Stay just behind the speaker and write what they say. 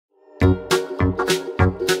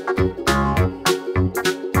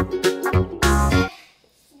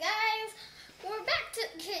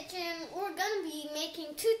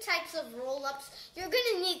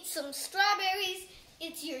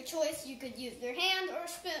your hand or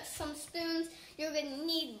some spoons. You're going to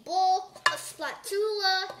need a bowl, a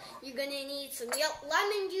spatula. You're going to need some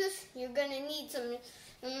lemon juice. You're going to need some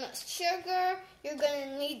sugar. You're going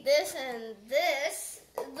to need this and this,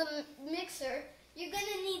 the mixer. You're going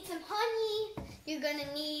to need some honey. You're going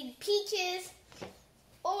to need peaches.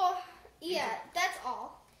 Or, yeah, that's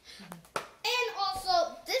all. And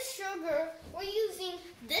also, this sugar, we're using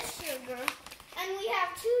this sugar. And we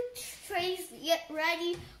have 2 trays yet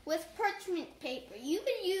ready with parchment paper. You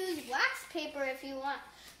can use wax paper if you want,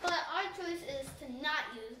 but our choice is to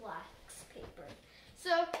not use wax paper.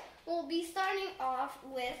 So we'll be starting off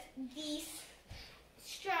with these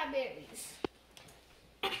strawberries.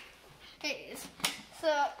 Here it is. So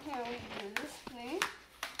here we do this thing.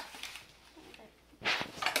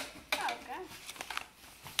 Okay.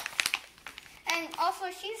 And also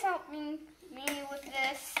she's helping me with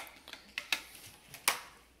this.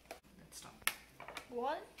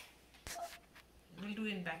 What? We'll do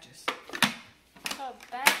in batches.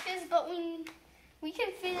 Batches, but we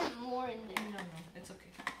can fit more in there. No, it's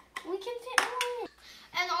okay. We can fit more in.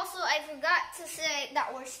 And also, I forgot to say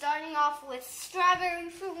that we're starting off with strawberry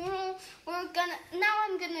fruit roll. Now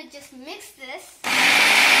I'm gonna just mix this.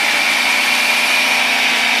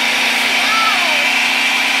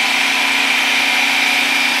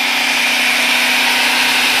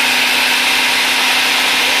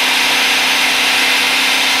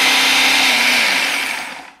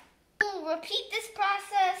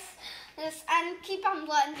 And keep on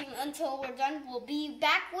blending until we're done. We'll be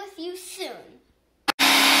back with you soon.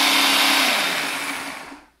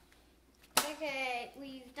 Okay,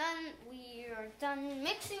 we are done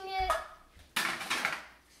mixing it.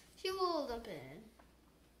 She will dump it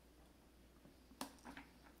in.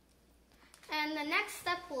 And the next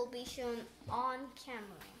step will be shown on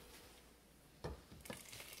camera.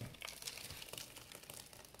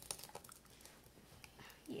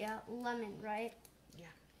 Yeah, lemon, right?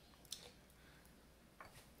 Yeah.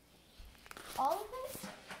 All of it?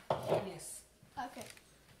 Yes. Okay.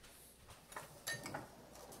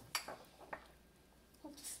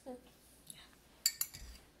 Hold the spoon. Yeah.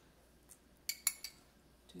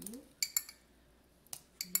 2, 3,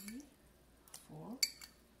 4,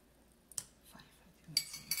 5. I think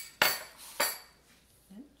that's enough.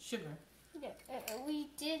 And sugar. Yeah, we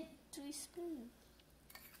did 3 spoons.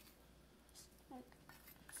 Like,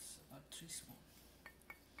 it's about 3 spoons.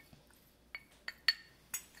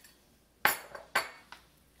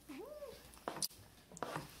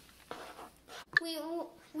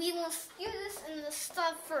 We will stew this in the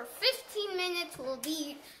stuff for 15 minutes. We'll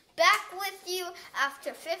be back with you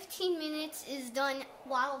after 15 minutes is done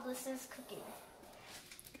while this is cooking.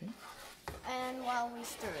 Okay. And while we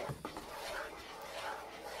stir it.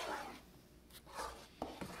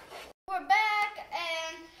 We're back,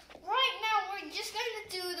 and right now we're just going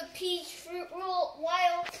to do the peach fruit roll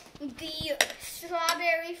while the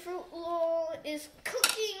strawberry fruit roll is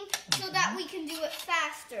cooking so that we can do it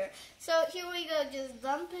faster. So here we go, just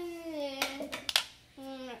dumping it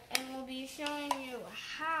in, and we'll be showing you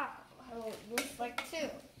how it looks like too.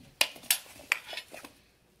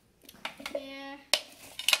 Yeah.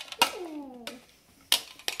 Ooh.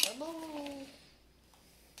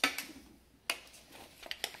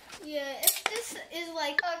 Yeah, if this is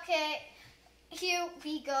like, okay, here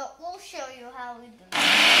we go. We'll show you how we do it.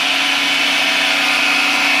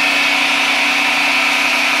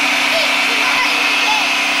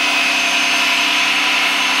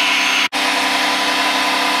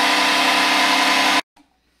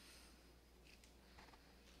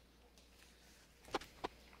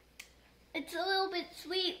 It's a little bit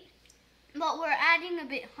sweet, but we're adding a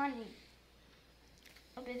bit of honey.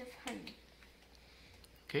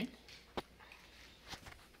 Okay.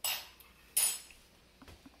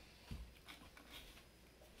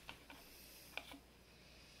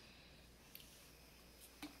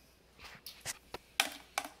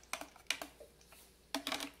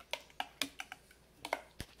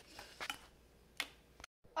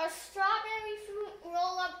 Our strawberry fruit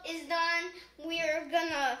roll-up is done. We're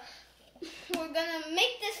gonna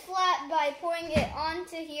make this flat by pouring it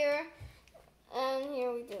onto here, and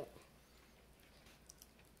here we do it.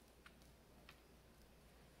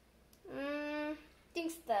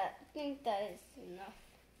 Think that is enough.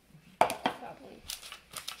 Probably.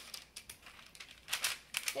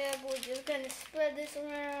 Yeah, we're just gonna spread this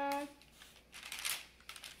around.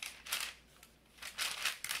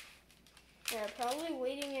 Yeah, probably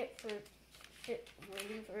waiting for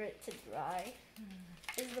it to dry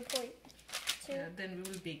is the point too. Yeah, then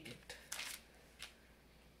we will bake it.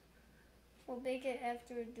 We'll bake it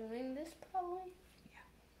after doing this, probably. Yeah.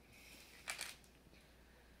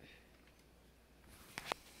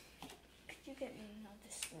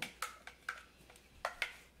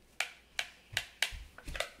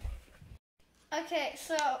 Okay,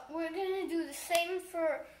 so we're gonna do the same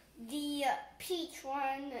for the peach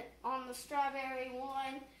one on the strawberry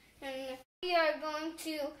one, and we are going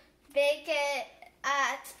to bake it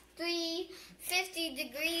at 350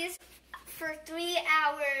 degrees for 3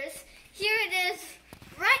 hours. Here it is,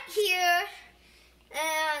 right here,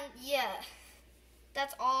 and yeah,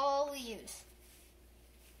 that's all we use.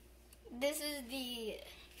 This is the,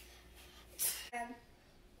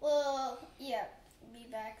 well, yeah, be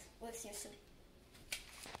back with you soon.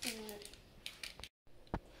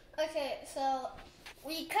 Okay, so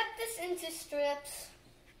we cut this into strips,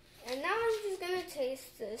 and now I'm just gonna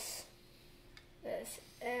taste this,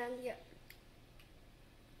 and yeah.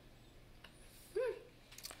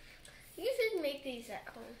 You should make these at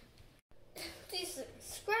home. Please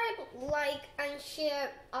subscribe, like, and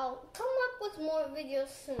share. I'll come up with more videos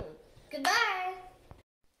soon. Goodbye!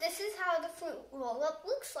 This is how the fruit roll-up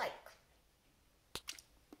looks like.